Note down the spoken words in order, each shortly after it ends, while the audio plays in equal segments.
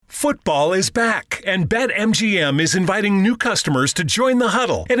Football is back, and BetMGM is inviting new customers to join the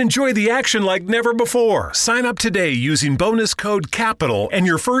huddle and enjoy the action like never before. Sign up today using bonus code CAPITAL, and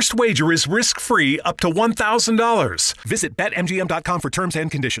your first wager is risk-free up to $1,000. Visit BetMGM.com for terms and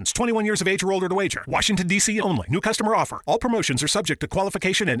conditions. 21 years of age or older to wager. Washington, D.C. only. New customer offer. All promotions are subject to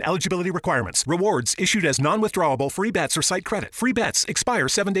qualification and eligibility requirements. Rewards issued as non-withdrawable free bets or site credit. Free bets expire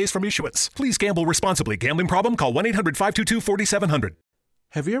 7 days from issuance. Please gamble responsibly. Gambling problem? Call 1-800-522-4700.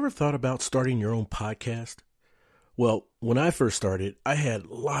 Have you ever thought about starting your own podcast? Well, when I first started, I had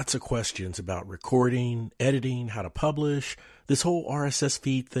lots of questions about recording, editing, how to publish, this whole RSS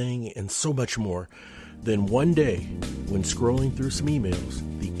feed thing, and so much more. Then one day, when scrolling through some emails,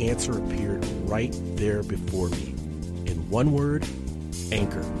 the answer appeared right there before me. In one word,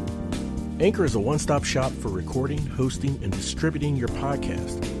 Anchor. Anchor is a one-stop shop for recording, hosting, and distributing your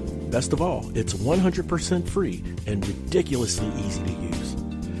podcast. Best of all, it's 100% free and ridiculously easy to use.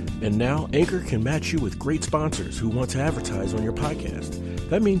 And now Anchor can match you with great sponsors who want to advertise on your podcast.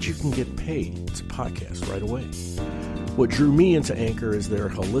 That means you can get paid to podcast right away. What drew me into Anchor is their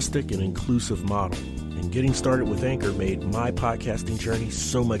holistic and inclusive model. And getting started with Anchor made my podcasting journey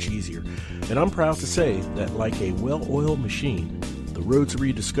so much easier. And I'm proud to say that like a well-oiled machine, the road to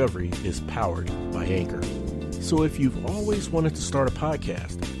rediscovery is powered by Anchor. So if you've always wanted to start a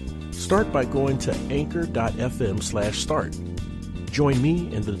podcast, start by going to anchor.fm/start. Join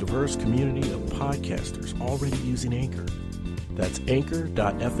me in the diverse community of podcasters already using Anchor. That's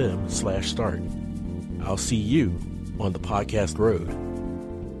anchor.fm/start. I'll see you on the podcast road.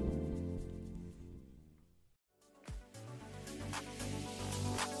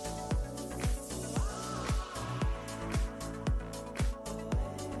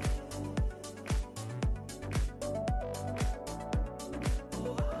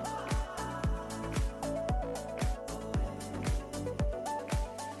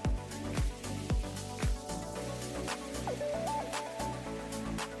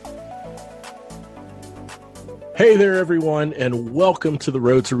 Hey there, everyone, and welcome to the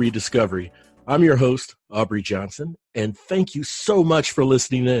Road to Rediscovery. I'm your host, Aubrey Johnson, and thank you so much for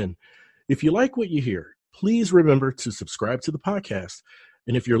listening in. If you like what you hear, please remember to subscribe to the podcast.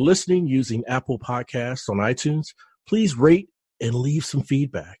 And if you're listening using Apple Podcasts on iTunes, please rate and leave some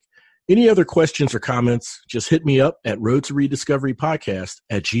feedback. Any other questions or comments, just hit me up at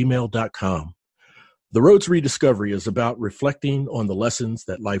roadtorediscoverypodcast@gmail.com. The Road to Rediscovery is about reflecting on the lessons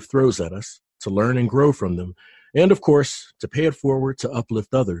that life throws at us, to learn and grow from them, and of course, to pay it forward to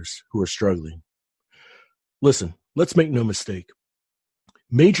uplift others who are struggling. Listen, let's make no mistake.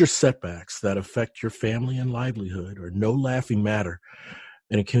 Major setbacks that affect your family and livelihood are no laughing matter,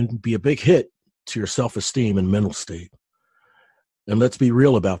 and it can be a big hit to your self-esteem and mental state. And let's be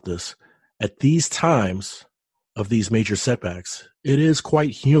real about this. At these times of these major setbacks, it is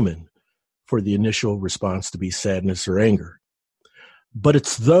quite human for the initial response to be sadness or anger. But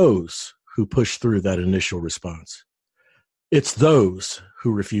it's those who push through that initial response. It's those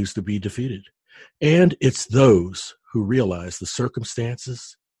who refuse to be defeated. And it's those who realize the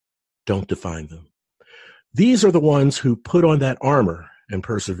circumstances don't define them. These are the ones who put on that armor and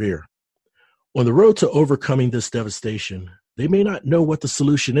persevere. On the road to overcoming this devastation, they may not know what the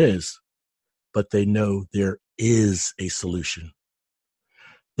solution is, but they know there is a solution.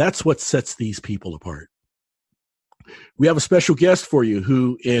 That's what sets these people apart. We have a special guest for you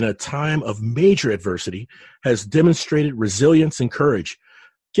who, in a time of major adversity, has demonstrated resilience and courage.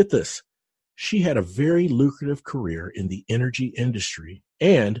 Get this. She had a very lucrative career in the energy industry,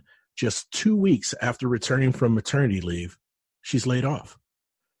 and just 2 weeks after returning from maternity leave, she's laid off.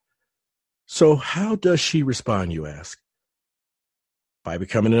 So how does she respond, you ask? By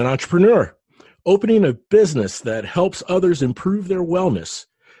becoming an entrepreneur, opening a business that helps others improve their wellness.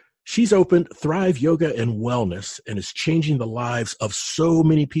 She's opened Thrive Yoga and Wellness and is changing the lives of so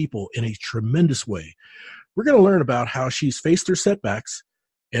many people in a tremendous way. We're going to learn about how she's faced her setbacks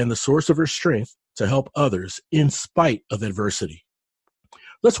and the source of her strength to help others in spite of adversity.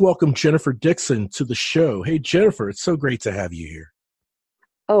 Let's welcome Jennifer Dixon to the show. Hey, Jennifer, it's so great to have you here.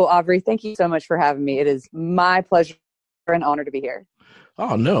 Oh, Aubrey, thank you so much for having me. It is my pleasure and honor to be here.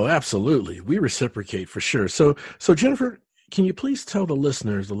 Oh, no, absolutely. We reciprocate for sure. So Jennifer, can you please tell the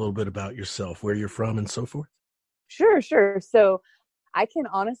listeners a little bit about yourself, where you're from and so forth? Sure. So I can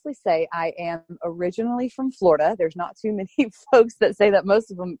honestly say I am originally from Florida. There's not too many folks that say that.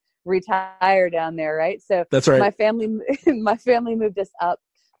 Most of them retire down there, right? So that's right. My family moved us up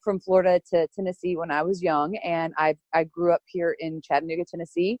from Florida to Tennessee when I was young, and I grew up here in Chattanooga,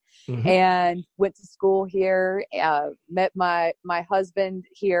 Tennessee, and went to school here. Met my husband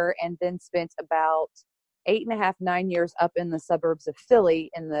here, and then spent about 8.5, 9 years up in the suburbs of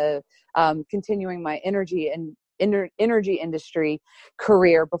Philly in the continuing my energy and energy industry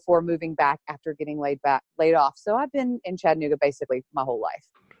career before moving back after getting laid off. So I've been in Chattanooga basically my whole life.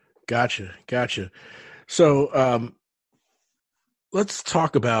 Gotcha. So let's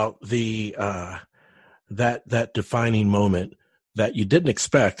talk about the that defining moment that you didn't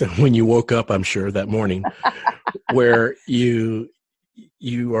expect when you woke up, I'm sure, that morning, where you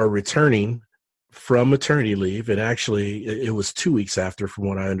are returning from maternity leave. And actually, it was 2 weeks after, from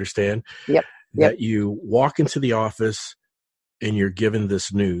what I understand, that you walk into the office and you're given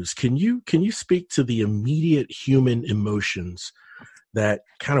this news. Can you speak to the immediate human emotions that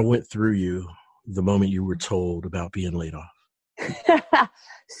kind of went through you the moment you were told about being laid off?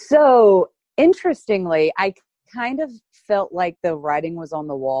 So interestingly, I kind of felt like the writing was on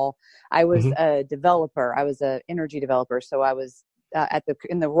the wall. I was a developer. I was an energy developer. So I was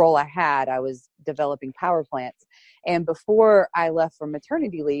in the role I had, I was developing power plants. And before I left for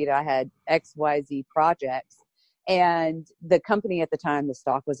maternity leave, I had XYZ projects. And the company at the time, the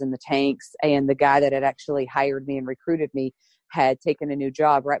stock was in the tanks. And the guy that had actually hired me and recruited me had taken a new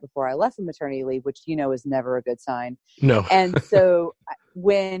job right before I left for maternity leave, which, is never a good sign. No. And so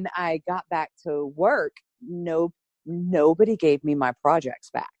when I got back to work, nobody gave me my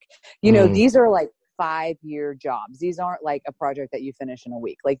projects back. These are like 5-year jobs. These aren't like a project that you finish in a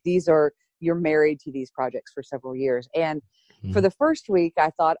week. Like you're married to these projects for several years. And for the first week,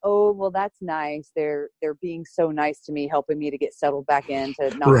 I thought, oh, well, that's nice. They're being so nice to me, helping me to get settled back into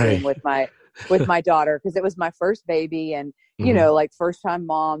not being with my daughter, because it was my first baby and, like first time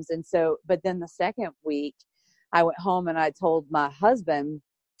moms. And so, but then the second week I went home and I told my husband,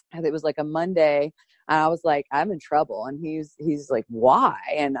 and it was like a Monday, and I was like, I'm in trouble. And he's like, why?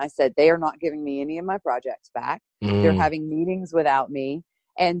 And I said, they are not giving me any of my projects back. They're having meetings without me.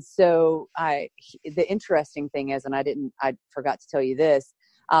 And so the interesting thing is, and I forgot to tell you this,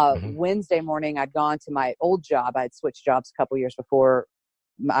 Wednesday morning, I'd gone to my old job. I'd switched jobs a couple years before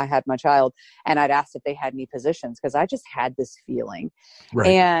I had my child, and I'd asked if they had any positions, because I just had this feeling.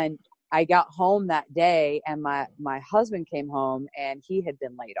 Right. And I got home that day, and my husband came home, and he had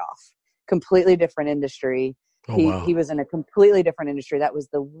been laid off. Completely different industry. He was in a completely different industry. That was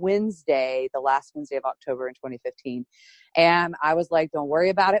the last Wednesday of October in 2015. And I was like, don't worry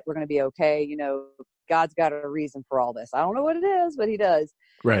about it. We're going to be okay. God's got a reason for all this. I don't know what it is, but he does.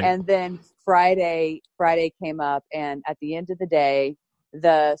 Right. And then Friday came up, and at the end of the day,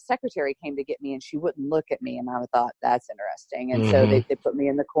 the secretary came to get me, and she wouldn't look at me. And I thought, that's interesting. And so they put me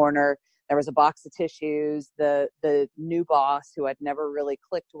in the corner. There was a box of tissues. The new boss, who I'd never really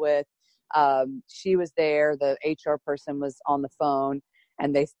clicked with, she was there. The HR person was on the phone,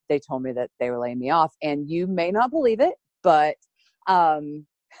 and they told me that they were laying me off. And you may not believe it, but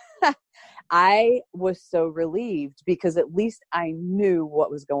I was so relieved, because at least I knew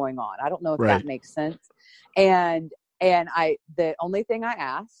what was going on. I don't know if that makes sense. And the only thing I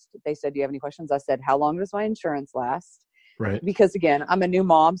asked, they said, do you have any questions? I said, how long does my insurance last? Right. Because again, I'm a new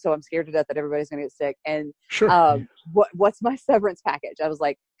mom, so I'm scared to death that everybody's going to get sick. And what's my severance package? I was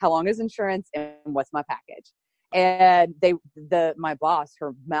like, how long is insurance, and what's my package? And my boss,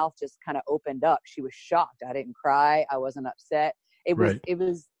 her mouth just kind of opened up. She was shocked. I didn't cry. I wasn't upset.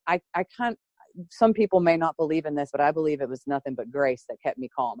 Some people may not believe in this, but I believe it was nothing but grace that kept me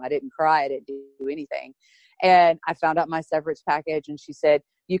calm. I didn't cry. I didn't do anything. And I found out my severance package, and she said,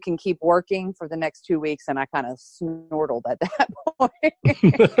 you can keep working for the next 2 weeks. And I kind of snortled at that point.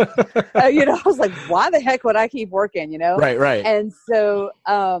 I was like, why the heck would I keep working, Right. And so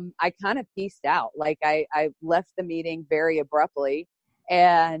I kind of peaced out. Like I left the meeting very abruptly,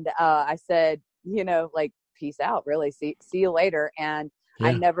 and I said, peace out, really. See you later. And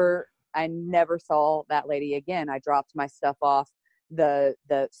I never saw that lady again. I dropped my stuff off the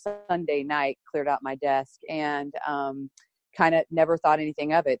Sunday night, cleared out my desk, and kind of never thought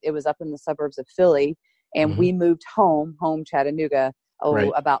anything of it. It was up in the suburbs of Philly, and we moved home Chattanooga,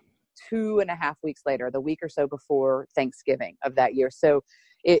 about 2.5 weeks later, the week or so before Thanksgiving of that year. So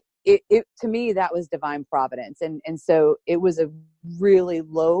it to me, that was divine providence. And so it was a really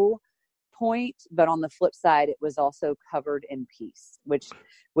low point, but on the flip side, it was also covered in peace, which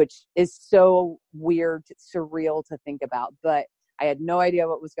is so weird, surreal to think about. But I had no idea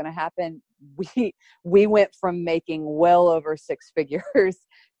what was going to happen. We went from making well over 6 figures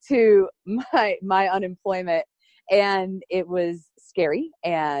to my unemployment, and it was scary.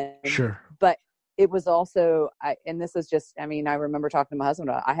 And but it was also, and this is just, I remember talking to my husband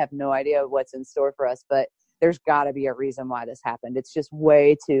about, I have no idea what's in store for us, but there's got to be a reason why this happened. It's just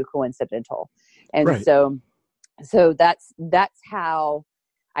way too coincidental. And so that's how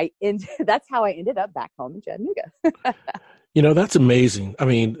that's how I ended up back home in Chattanooga. That's amazing. I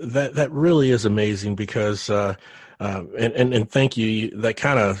mean, that really is amazing because, and thank you. That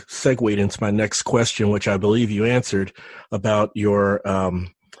kind of segued into my next question, which I believe you answered about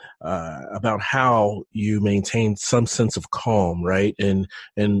about how you maintained some sense of calm, right? And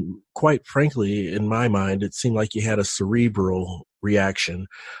quite frankly, in my mind, it seemed like you had a cerebral reaction.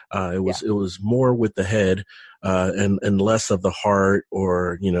 It was more with the head, and less of the heart,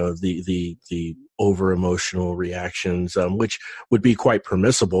 or the over emotional reactions, which would be quite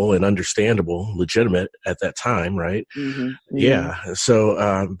permissible and understandable, legitimate at that time, right? Mm-hmm, mm-hmm. Yeah.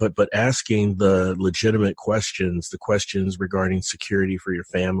 So, but asking the legitimate questions, the questions regarding security for your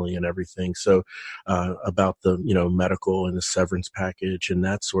family and everything. So, about the medical and the severance package and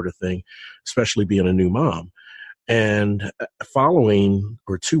that sort of thing, especially being a new mom. And following,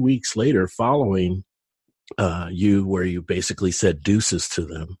 or 2 weeks later, following where you basically said deuces to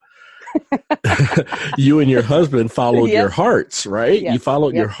them, you and your husband followed your hearts, right? Yep. You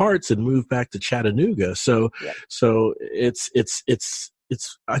followed your hearts and moved back to Chattanooga. So it's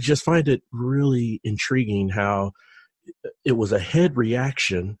I just find it really intriguing how it was a head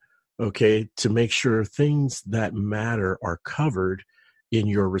reaction, okay, to make sure things that matter are covered in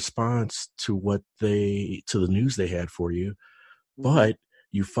your response to the news they had for you. But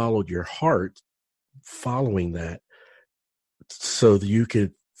you followed your heart following that so that you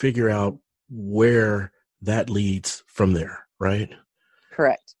could figure out where that leads from there, right?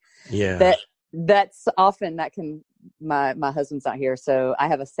 Correct. Yeah. That's often my husband's not here, so I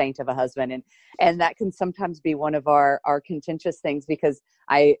have a saint of a husband, and that can sometimes be one of our contentious things, because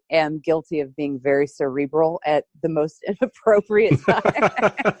I am guilty of being very cerebral at the most inappropriate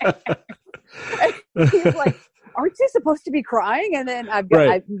time. He's like, aren't you supposed to be crying? And then I've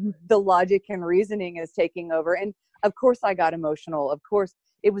got the logic and reasoning is taking over. And of course I got emotional. Of course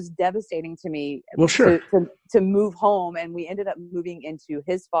it was devastating to me to move home. And we ended up moving into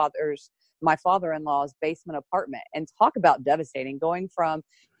my father-in-law's basement apartment, and talk about devastating, going from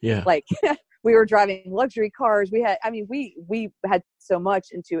like, we were driving luxury cars. We had so much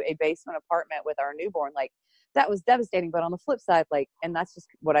into a basement apartment with our newborn. Like, that was devastating. But on the flip side, like, and that's just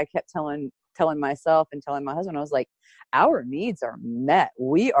what I kept telling myself and telling my husband, I was like, our needs are met.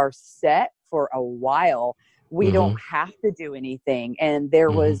 We are set for a while. We don't have to do anything. And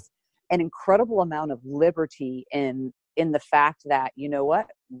there was an incredible amount of liberty in the fact that, you know what,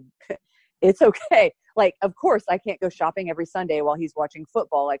 it's okay. Like, of course I can't go shopping every Sunday while he's watching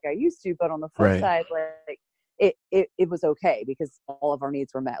football like I used to, but on the flip side, like, it was okay, because all of our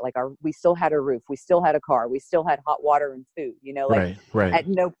needs were met. Like, we still had a roof, we still had a car, we still had hot water and food, like at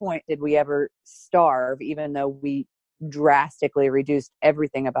no point did we ever starve, even though we drastically reduced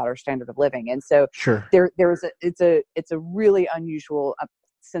everything about our standard of living. And so it's a really unusual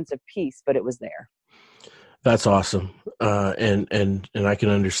sense of peace, but it was there. That's awesome. And I can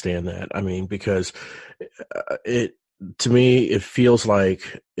understand that. I mean, because to me, it feels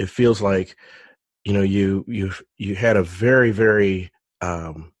like, you had a very, very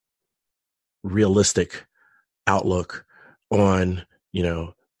realistic outlook on,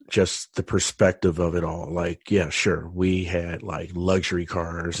 just the perspective of it all. Like, yeah, sure, we had like luxury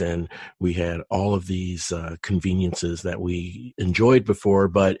cars and we had all of these conveniences that we enjoyed before,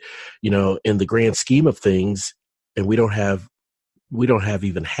 but in the grand scheme of things, and we don't have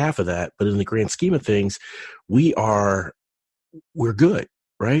even half of that, but in the grand scheme of things, we're good.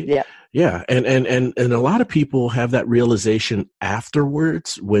 Right. Yeah. Yeah. And a lot of people have that realization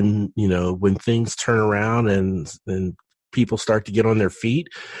afterwards, when things turn around and people start to get on their feet.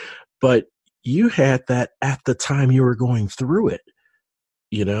 But you had that at the time you were going through it,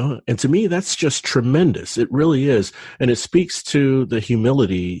 and to me, that's just tremendous. It really is. And it speaks to the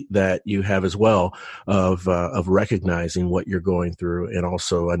humility that you have as well of recognizing what you're going through, and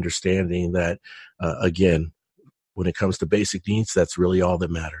also understanding that, again, when it comes to basic needs, that's really all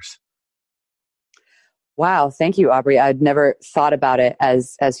that matters. Wow. Thank you, Aubrey. I'd never thought about it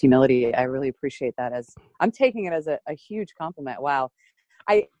as humility. I really appreciate that. I'm taking it as a huge compliment. Wow.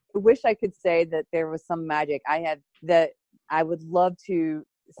 I wish I could say that there was some magic I would love to.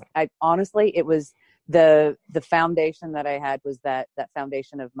 Honestly, it was the foundation that I had was that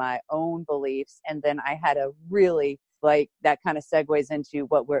foundation of my own beliefs. And then I had a really, like, that kind of segues into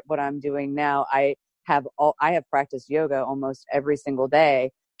what I'm doing now. I have practiced yoga almost every single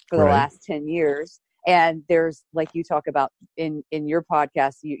day for the last 10 years. And there's, like you talk about in your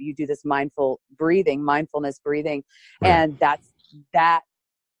podcast, you do this mindfulness breathing. And that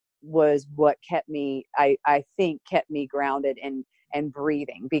was what kept me, I think kept me grounded and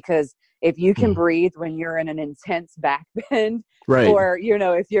breathing. Because if you can breathe when you're in an intense back bend, Right. or,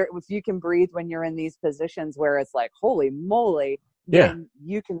 if you can breathe when you're in these positions where it's like, holy moly, Yeah. then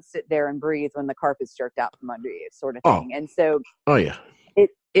you can sit there and breathe when the carpet's jerked out from under you, sort of Oh. thing. And so Yeah.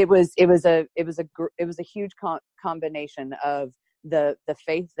 it was a huge combination of the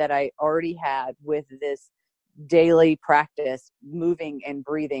faith that I already had with this daily practice, moving and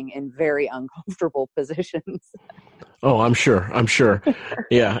breathing in very uncomfortable positions. Oh, I'm sure.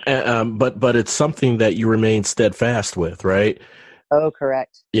 Yeah. But it's something that you remain steadfast with, right? Oh,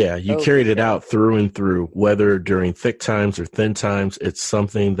 correct. Yeah. You Oh, carried for it sure. out through and through, whether during thick times or thin times. It's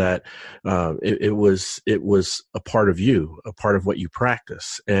something that, it was a part of you, a part of what you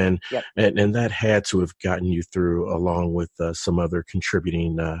practice. And, Yep. and that had to have gotten you through, along with some other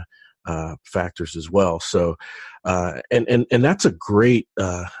contributing, factors as well. So, and that's a great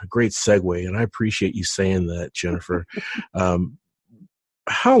segue. And I appreciate you saying that, Jennifer.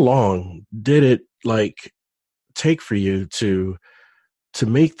 How long did it take for you to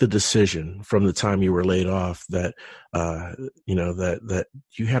make the decision from the time you were laid off that, that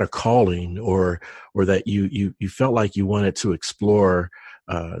you had a calling, or that you felt like you wanted to explore,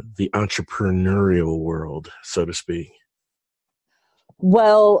 the entrepreneurial world, so to speak?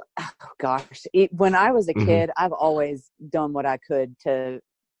 Well, oh gosh, when I was a Mm-hmm. kid, I've always done what I could to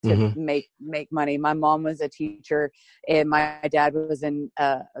Mm-hmm. make money. My mom was a teacher, and my dad was in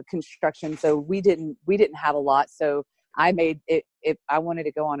construction, so we didn't have a lot. So I made it. If I wanted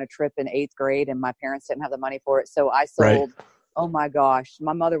to go on a trip in 8th grade, and my parents didn't have the money for it, so I sold. Right. Oh my gosh,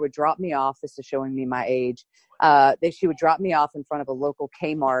 my mother would drop me off. This is showing me my age. She would drop me off in front of a local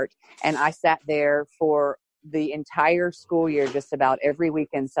Kmart, and I sat there for the entire school year, just about every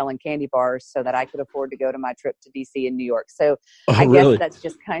weekend, selling candy bars so that I could afford to go to my trip to DC and New York. So I Really? guess that's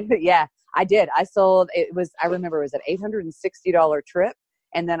just kind of, yeah, I did. I sold, I remember it was an $860 trip.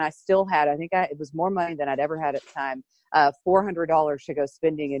 And then I still had, it was more money than I'd ever had at the time, $400 to go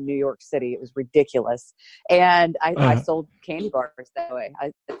spending in New York City. It was ridiculous. And I sold candy bars that way.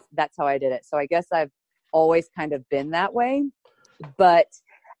 That's how I did it. So I guess I've always kind of been that way. But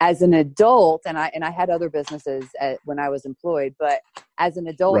as an adult, and I had other businesses when I was employed, but as an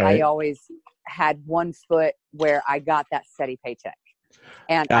adult, Right. I always had one foot where I got that steady paycheck,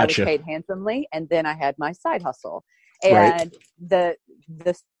 and Gotcha. I was paid handsomely. And then I had my side hustle, Right. and the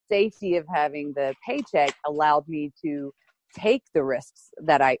safety of having the paycheck allowed me to take the risks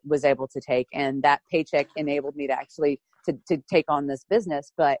that I was able to take. And that paycheck enabled me to actually to take on this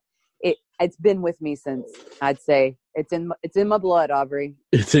business. But it's been with me since, I'd say it's in my blood, Aubrey.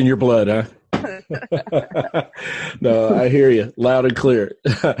 It's in your blood, huh? No, I hear you loud and clear.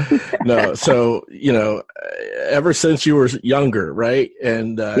 No, so, ever since you were younger, right?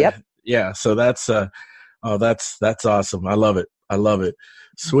 And, Yep. yeah, so that's awesome. I love it.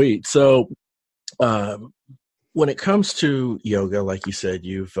 Sweet. So, when it comes to yoga, like you said,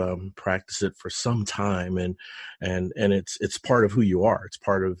 you've practiced it for some time, and it's part of who you are. It's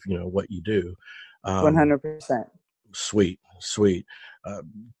part of what you do. 100%. Sweet.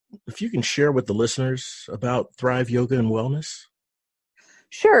 If you can share with the listeners about Thrive Yoga and Wellness.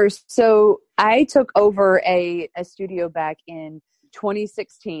 Sure. So I took over a studio back in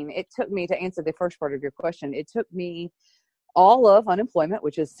 2016. It took me, to answer the first part of your question, it took me all of unemployment,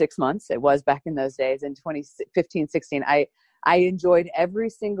 which is 6 months. It was back in those days in 2015, 16. I enjoyed every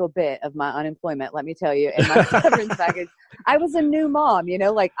single bit of my unemployment, let me tell you. And my severance package, I was a new mom, I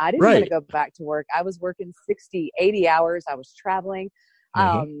didn't Right. want to go back to work. I was working 60, 80 hours. I was traveling.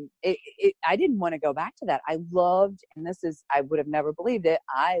 Mm-hmm. I didn't want to go back to that. I loved, and I would have never believed it,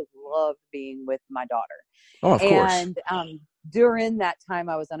 I loved being with my daughter. Oh, of course. And during that time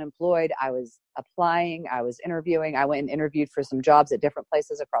I was unemployed, I was applying, I was interviewing. I went and interviewed for some jobs at different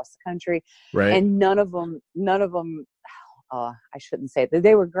places across the country. Right. And none of them, I shouldn't say that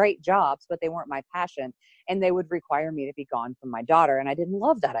they were great jobs, but they weren't my passion. And they would require me to be gone from my daughter. And I didn't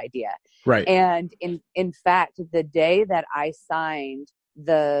love that idea. Right. And in fact, the day that I signed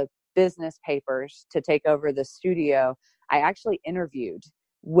the business papers to take over the studio, I actually interviewed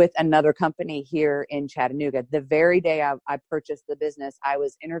with another company here in Chattanooga. The very day I purchased the business, I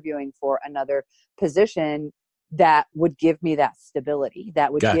was interviewing for another position that would give me that stability,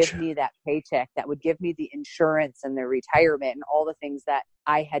 that would Gotcha. give me that paycheck, that would give me the insurance and the retirement and all the things that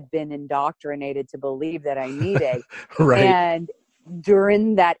I had been indoctrinated to believe that I needed. Right. And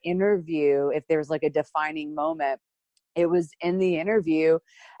during that interview, if there's like a defining moment, it was in the interview.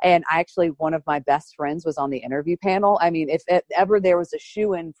 And actually, one of my best friends was on the interview panel. I mean, if ever there was a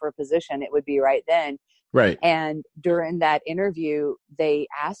shoe-in for a position, it would be right then. Right. And during that interview, they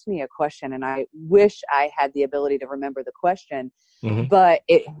asked me a question, and I wish I had the ability to remember the question, but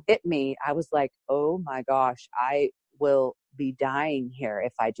it hit me. I was like, oh my gosh, I will be dying here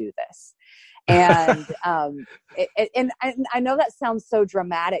if I do this. And and I know that sounds so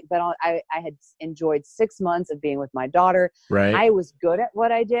dramatic, but I had enjoyed 6 months of being with my daughter. Right. I was good at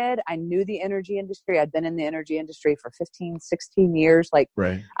what I did. I knew the energy industry. I'd been in the energy industry for 15, 16 years. Like,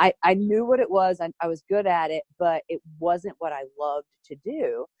 right. I knew what it was. I was good at it, but it wasn't what I loved to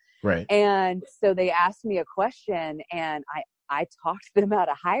do. Right. And so they asked me a question, and I talked them out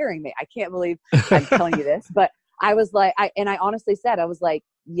of hiring me. I can't believe I'm telling you this, but I was like, I honestly said, I was like,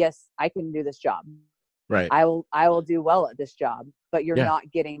 yes, I can do this job. Right. I will do well at this job, but you're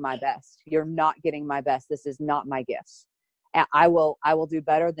not getting my best. You're not getting my best. This is not my gifts. I will do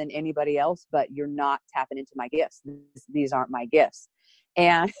better than anybody else, but you're not tapping into my gifts. These aren't my gifts.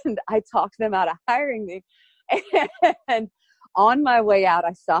 And I talked them out of hiring me. And on my way out,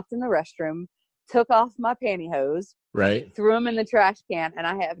 I stopped in the restroom, took off my pantyhose, right, threw them in the trash can, and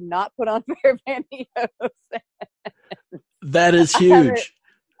I have not put on a pair of pantyhose. That is huge.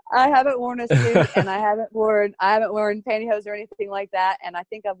 I haven't worn a suit, and I haven't worn pantyhose or anything like that. And I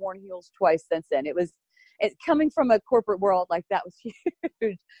think I've worn heels twice since then. It coming from a corporate world, like, that was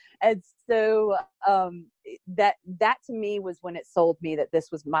huge. And so that to me was when it sold me that this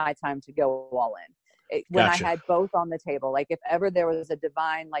was my time to go all in. When Gotcha. I had both on the table, like, if ever there was a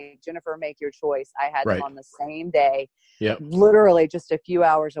divine, like, Jennifer, make your choice, I had them on the same day, literally just a few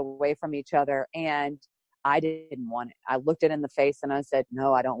hours away from each other. And I didn't want it. I looked it in the face and I said,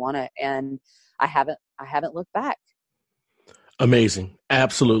 no, I don't want it. And I haven't looked back. Amazing.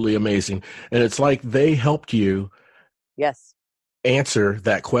 Absolutely amazing. And it's like they helped you answer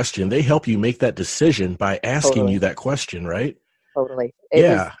that question. They help you make that decision by asking you that question, right? Totally.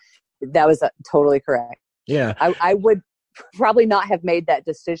 That was totally correct. Yeah. I would probably not have made that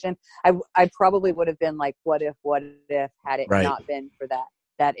decision. I probably would have been like, what if had it not been for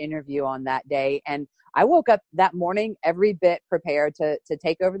that interview on that day. And I woke up that morning every bit prepared to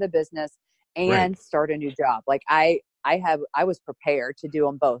take over the business and start a new job. Like, I was prepared to do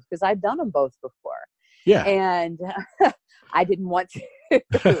them both because I'd done them both before. Yeah. And I didn't want to.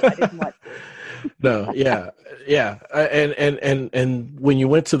 No. Yeah. Yeah. And when you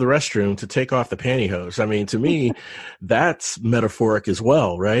went to the restroom to take off the pantyhose, I mean, to me, that's metaphoric as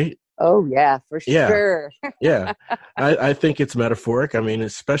well, right? Oh yeah, for sure. Yeah. I think it's metaphoric. I mean,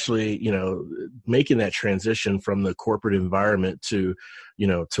 especially, making that transition from the corporate environment to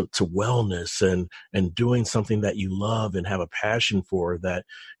wellness and doing something that you love and have a passion for that,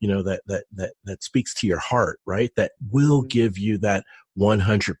 that speaks to your heart, right? That will give you that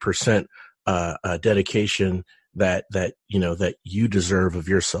 100% dedication that you deserve of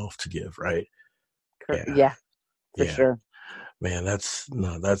yourself to give, right? Yeah, for sure. Man, that's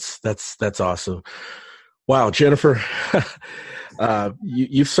awesome. Wow, Jennifer,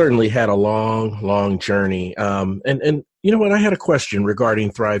 you've certainly had a long journey. And you know what? I had a question regarding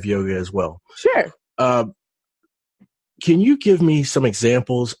Thrive Yoga as well. Sure. Can you give me some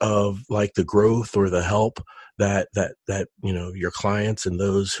examples of, like, the growth or the help that your clients and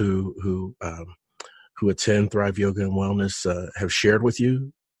those who attend Thrive Yoga and Wellness have shared with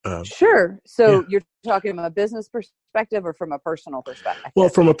you? Sure. So you're talking from a business perspective or from a personal perspective? Well,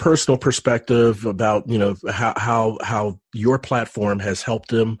 from a personal perspective about, how your platform has helped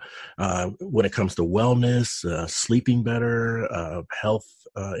them when it comes to wellness, sleeping better, health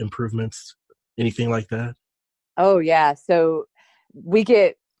improvements, anything like that. Oh yeah. So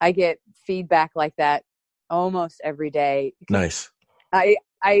I get feedback like that almost every day. Nice. I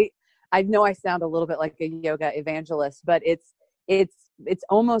know I sound a little bit like a yoga evangelist, but it's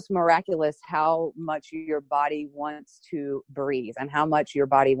almost miraculous how much your body wants to breathe and how much your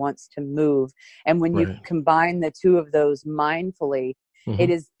body wants to move. And when you combine the two of those mindfully, it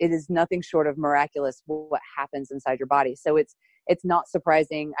is nothing short of miraculous what happens inside your body. So it's not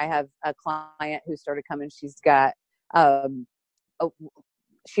surprising. I have a client who started coming. She's got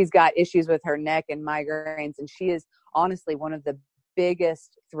issues with her neck and migraines, and she is honestly one of the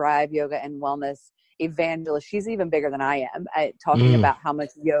biggest Thrive Yoga and Wellness evangelist. She's even bigger than I am at talking about how much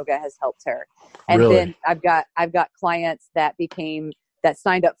yoga has helped her. And then I've got clients that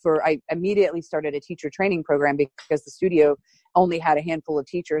signed up for, I immediately started a teacher training program because the studio only had a handful of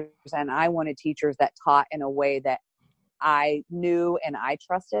teachers, and I wanted teachers that taught in a way that I knew and I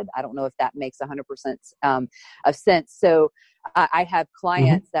trusted. I don't know if that makes 100% of sense. So I have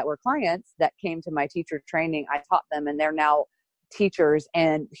clients that were clients that came to my teacher training. I taught them, and they're now teachers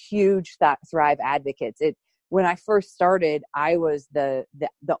and huge Thrive advocates. When I first started, I was the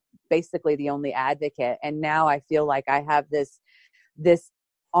basically the only advocate. And now I feel like I have this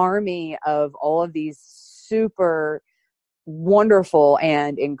army of all of these super wonderful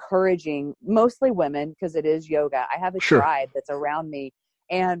and encouraging, mostly women, because it is yoga. I have a Sure. tribe that's around me,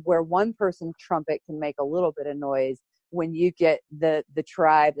 and where one person's trumpet can make a little bit of noise, when you get the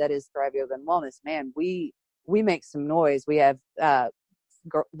tribe that is Thrive Yoga and Wellness, man, we make some noise. We have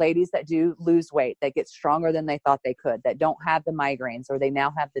ladies that do lose weight, that get stronger than they thought they could, that don't have the migraines, or they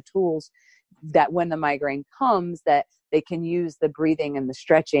now have the tools that when the migraine comes, that they can use the breathing and the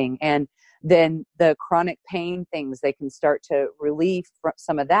stretching, and then the chronic pain things, they can start to relieve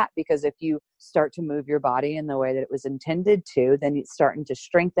some of that, because if you start to move your body in the way that it was intended to, then it's starting to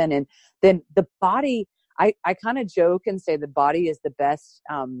strengthen. And then the body, I kind of joke and say the body is the best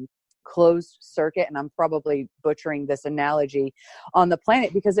closed circuit, and I'm probably butchering this analogy, on the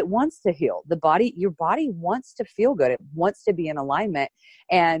planet, because it wants to heal. Your body wants to feel good. It wants to be in alignment.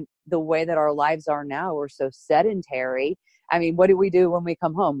 And the way that our lives are now, we're so sedentary. I mean, what do we do when we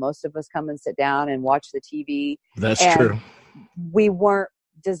come home? Most of us come and sit down and watch the TV. That's true. We weren't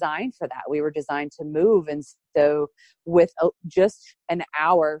designed for that. We were designed to move. And so with just an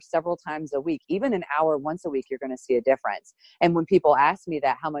hour several times a week, even an hour once a week, you're going to see a difference. And when people ask me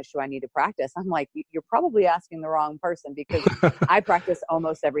that, how much do I need to practice? I'm like, you're probably asking the wrong person, because I practice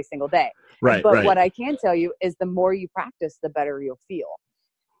almost every single day. Right. But what I can tell you is the more you practice, the better you'll feel.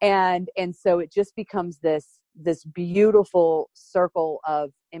 And so it just becomes this beautiful circle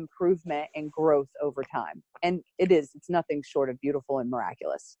of improvement and growth over time. And it's nothing short of beautiful and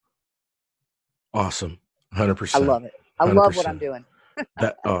miraculous. Awesome. 100%. I love it. I 100%. love what I'm doing.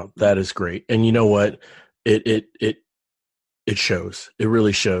 That is great. And you know what? It shows. It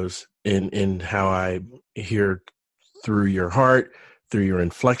really shows in how I hear through your heart, through your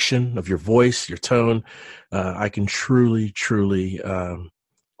inflection of your voice, your tone. I can truly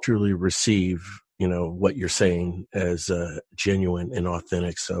receive, what you're saying as genuine and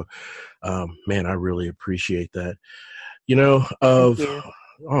authentic. So, man, I really appreciate that. Thank you.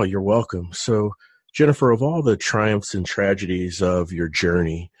 Oh, you're welcome. So, Jennifer, of all the triumphs and tragedies of your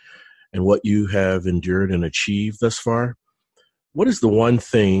journey and what you have endured and achieved thus far, what is the one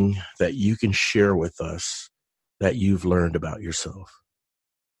thing that you can share with us that you've learned about yourself?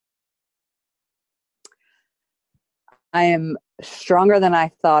 I am stronger than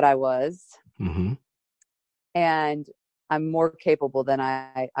I thought I was. Mm-hmm. And I'm more capable than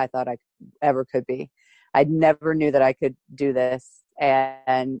I thought I ever could be. I never knew that I could do this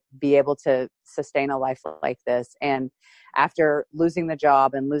and be able to sustain a life like this. And after losing the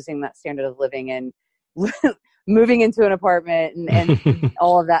job and losing that standard of living and moving into an apartment and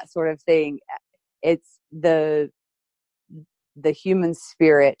all of that sort of thing, it's the human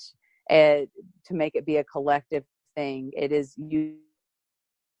spirit, to make it be a collective thing. It is you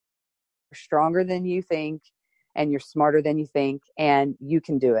stronger than you think, and you're smarter than you think, and you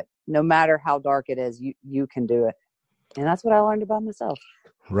can do it. No matter how dark it is, you can do it. And that's what I learned about myself.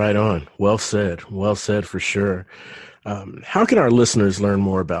 Right on. Well said. Well said for sure. How can our listeners learn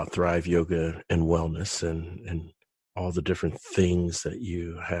more about Thrive Yoga and Wellness and all the different things that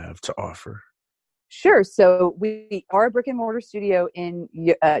you have to offer? Sure. So we are a brick and mortar studio in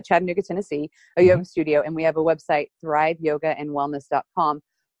Chattanooga, Tennessee, a yoga studio, and we have a website, thriveyogaandwellness.com.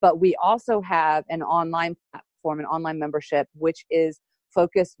 But we also have an online platform, an online membership, which is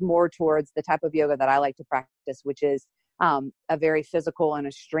focused more towards the type of yoga that I like to practice, which is a very physical and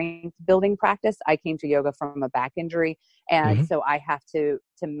a strength building practice. I came to yoga from a back injury, and so I have to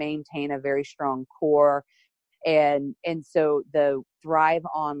maintain a very strong core. And so the Thrive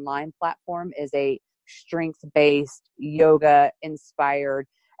online platform is a strength-based, yoga-inspired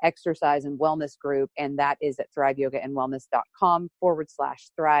exercise and wellness group, and that is at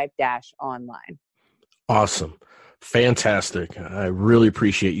thriveyogaandwellness.com/thrive-online. Awesome. Fantastic. I really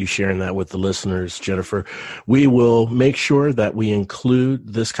appreciate you sharing that with the listeners, Jennifer. We will make sure that we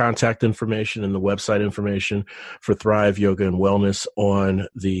include this contact information and the website information for Thrive Yoga and Wellness on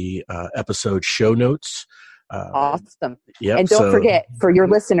the episode show notes. Awesome. Yep, and don't forget, for your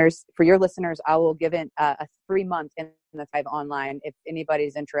listeners, I will give it a 3-month in the Thrive online. If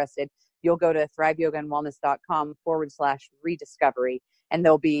anybody's interested, you'll go to thriveyogaandwellness.com/rediscovery, and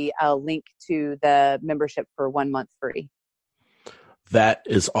there'll be a link to the membership for 1 month free. That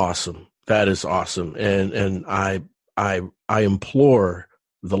is awesome. That is awesome. And I implore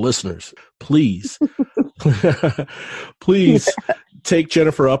the listeners, please, please take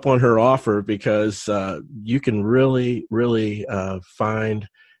Jennifer up on her offer, because you can really, really find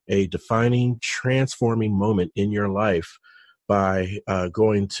a defining, transforming moment in your life by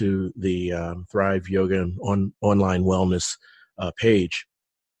going to the Thrive Yoga and online wellness page.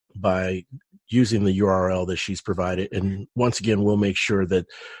 by using the URL that she's provided. And once again, we'll make sure that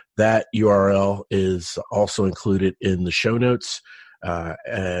that URL is also included in the show notes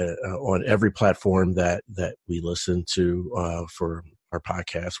on every platform that we listen to for our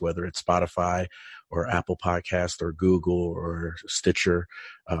podcast, whether it's Spotify or Apple Podcast or Google or Stitcher.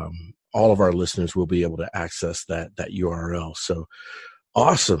 All of our listeners will be able to access that URL. So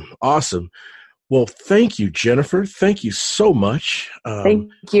awesome. Well, thank you, Jennifer. Thank you so much. Thank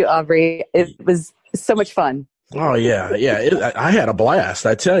you, Aubrey. It was so much fun. Oh yeah. I had a blast,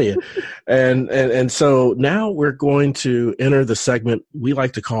 I tell you. And so now we're going to enter the segment we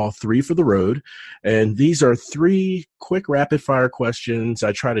like to call 3 for the Road. And these are 3 quick rapid fire questions.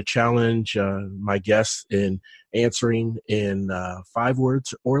 I try to challenge my guests in answering in 5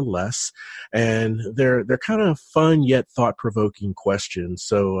 words or less. And they're kind of fun yet thought-provoking questions.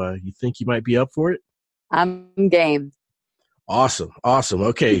 So you think you might be up for it? I'm game. Awesome.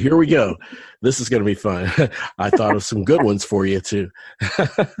 Okay, here we go. This is going to be fun. I thought of some good ones for you, too.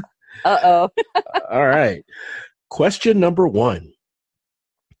 Uh-oh. All right. Question number 1.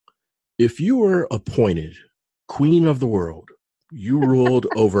 If you were appointed queen of the world, you ruled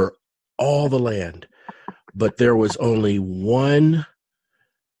over all the land, but there was only one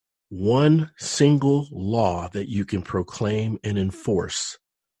single law that you can proclaim and enforce,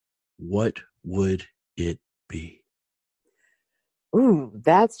 what would it be? Ooh,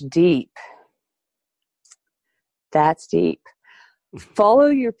 that's deep. Follow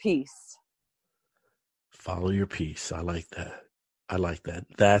your peace. Follow your peace. I like that.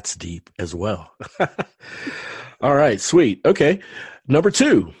 That's deep as well. All right, sweet. Okay. Number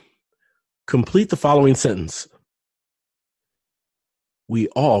 2, complete the following sentence. We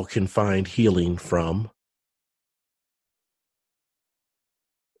all can find healing from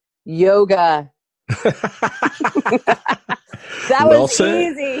yoga. That well was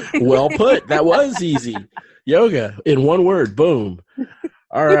said. easy. Well put. That was easy. Yoga in one word. Boom.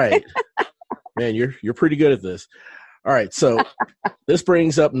 All right. Man, you're pretty good at this. All right. So this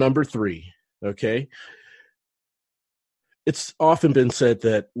brings up number 3. Okay. It's often been said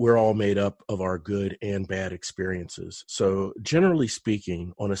that we're all made up of our good and bad experiences. So generally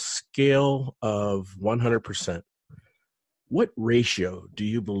speaking, on a scale of 100%, what ratio do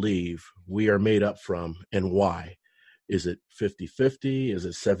you believe we are made up from and why? Is it 50-50? Is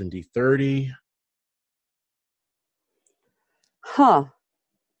it 70-30?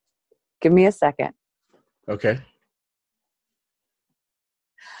 Give me a second. Okay.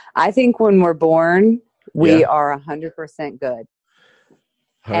 I think when we're born, we are 100% good.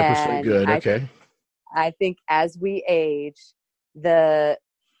 100% good. Okay. I think as we age, the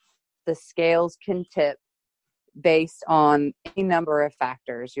scales can tip based on any number of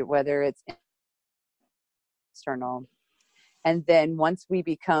factors, whether it's external. And then once we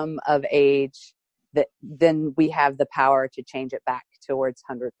become of age, then we have the power to change it back towards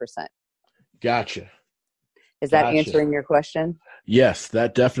 100%. Gotcha. Is that answering your question? Yes,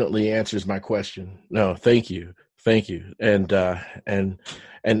 that definitely answers my question. No, thank you. And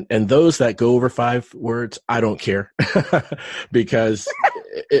those that go over 5 words, I don't care because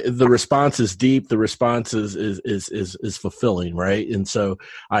the response is deep. The response is fulfilling, right? And so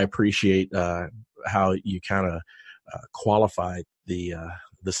I appreciate how you kind of qualified the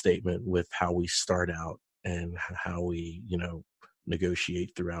statement with how we start out and how we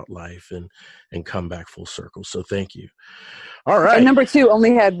negotiate throughout life and come back full circle. So thank you. All right. And number 2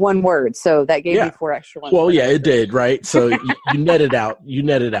 only had 1 word, so that gave you 4 extra ones. Well, yeah, it did, right? So you netted out. You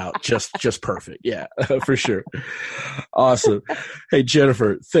netted out just perfect. Yeah, for sure. Awesome. Hey,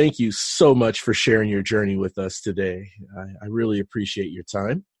 Jennifer, thank you so much for sharing your journey with us today. I really appreciate your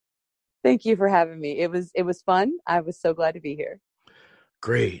time. Thank you for having me. It was fun. I was so glad to be here.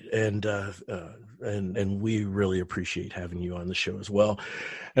 Great. And we really appreciate having you on the show as well.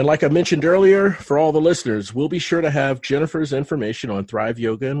 And like I mentioned earlier, for all the listeners, we'll be sure to have Jennifer's information on Thrive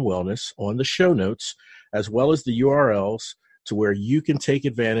Yoga and Wellness on the show notes, as well as the URLs to where you can take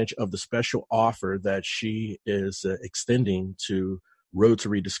advantage of the special offer that she is extending to Road to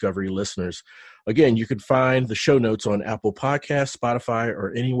Rediscovery listeners. Again, you can find the show notes on Apple Podcasts, Spotify,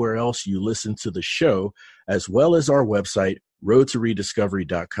 or anywhere else you listen to the show, as well as our website,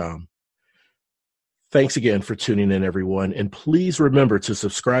 roadtorediscovery.com. Thanks again for tuning in, everyone. And please remember to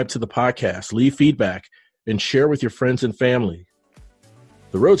subscribe to the podcast, leave feedback, and share with your friends and family.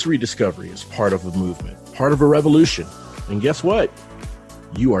 The Road to Rediscovery is part of a movement, part of a revolution. And guess what?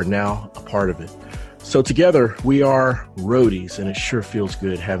 You are now a part of it. So together, we are roadies, and it sure feels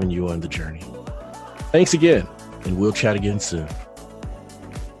good having you on the journey. Thanks again, and we'll chat again soon.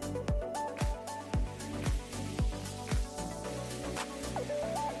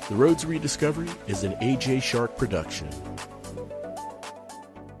 The Roads Rediscovery is an AJ Shark production.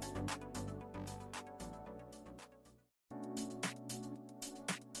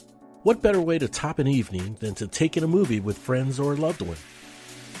 What better way to top an evening than to take in a movie with friends or a loved one?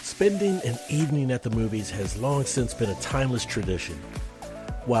 Spending an evening at the movies has long since been a timeless tradition.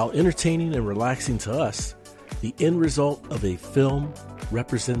 While entertaining and relaxing to us, the end result of a film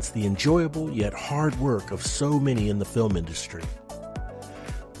represents the enjoyable yet hard work of so many in the film industry.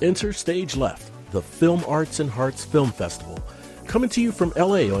 Enter Stage Left, the Film Arts and Hearts Film Festival, coming to you from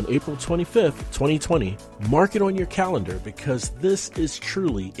LA on April 25th, 2020. Mark it on your calendar because this is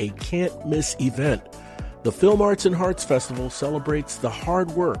truly a can't-miss event. The Film Arts and Hearts Festival celebrates the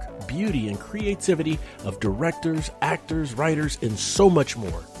hard work, beauty, and creativity of directors, actors, writers, and so much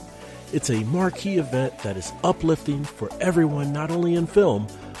more. It's a marquee event that is uplifting for everyone not only in film,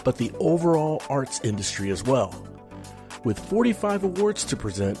 but the overall arts industry as well. With 45 awards to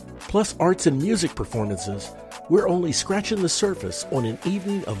present, plus arts and music performances, we're only scratching the surface on an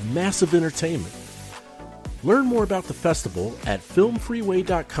evening of massive entertainment. Learn more about the festival at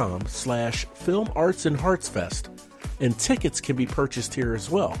filmfreeway.com/filmartsandheartsfest, and tickets can be purchased here as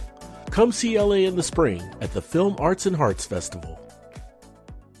well. Come see LA in the spring at the Film Arts and Hearts Festival.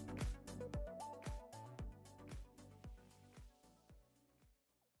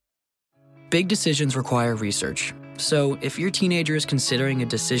 Big decisions require research. So if your teenager is considering a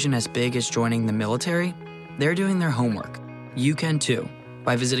decision as big as joining the military, they're doing their homework. You can too,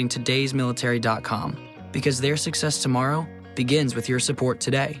 by visiting todaysmilitary.com, because their success tomorrow begins with your support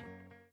today.